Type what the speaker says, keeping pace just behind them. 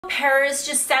Paris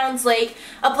just sounds like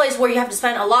a place where you have to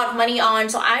spend a lot of money on,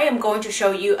 so I am going to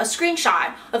show you a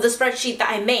screenshot of the spreadsheet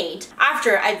that I made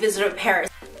after I visited Paris.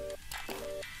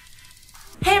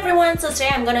 Hey everyone, so today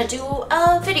I'm gonna do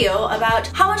a video about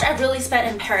how much I've really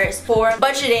spent in Paris for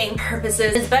budgeting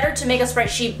purposes. It's better to make a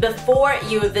spreadsheet before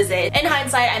you visit. In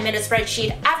hindsight, I made a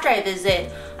spreadsheet after I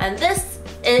visit, and this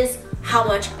is how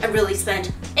much I really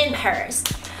spent in Paris.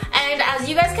 And as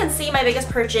you guys can see, my biggest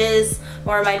purchase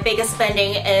or my biggest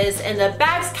spending is in the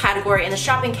bags category, in the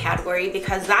shopping category,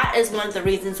 because that is one of the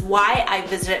reasons why I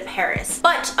visited Paris.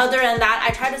 But other than that,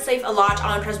 I try to save a lot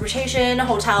on transportation,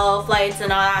 hotel, flights,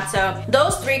 and all that. So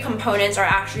those three components are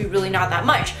actually really not that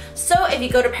much. So if you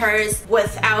go to Paris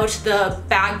without the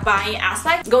bag buying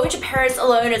aspect, going to Paris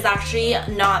alone is actually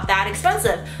not that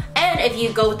expensive. And if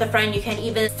you go with a friend, you can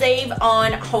even save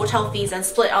on hotel fees and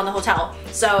split on the hotel.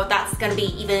 So that's gonna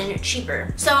be even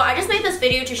cheaper. So I just made this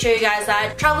video to show you guys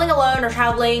that traveling alone or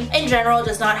traveling in general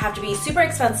does not have to be super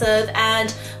expensive,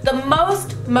 and the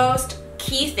most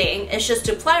key thing is just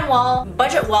to plan well,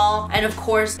 budget well, and of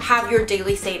course have your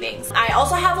daily savings. I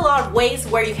also have a lot of ways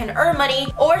where you can earn money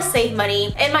or save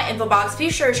money in my info box. Be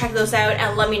sure to check those out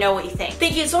and let me know what you think.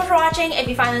 Thank you so much for watching. If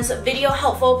you find this video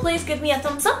helpful, please give me a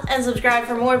thumbs up and subscribe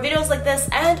for more videos like this,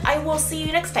 and I will see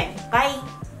you next time.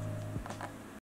 Bye!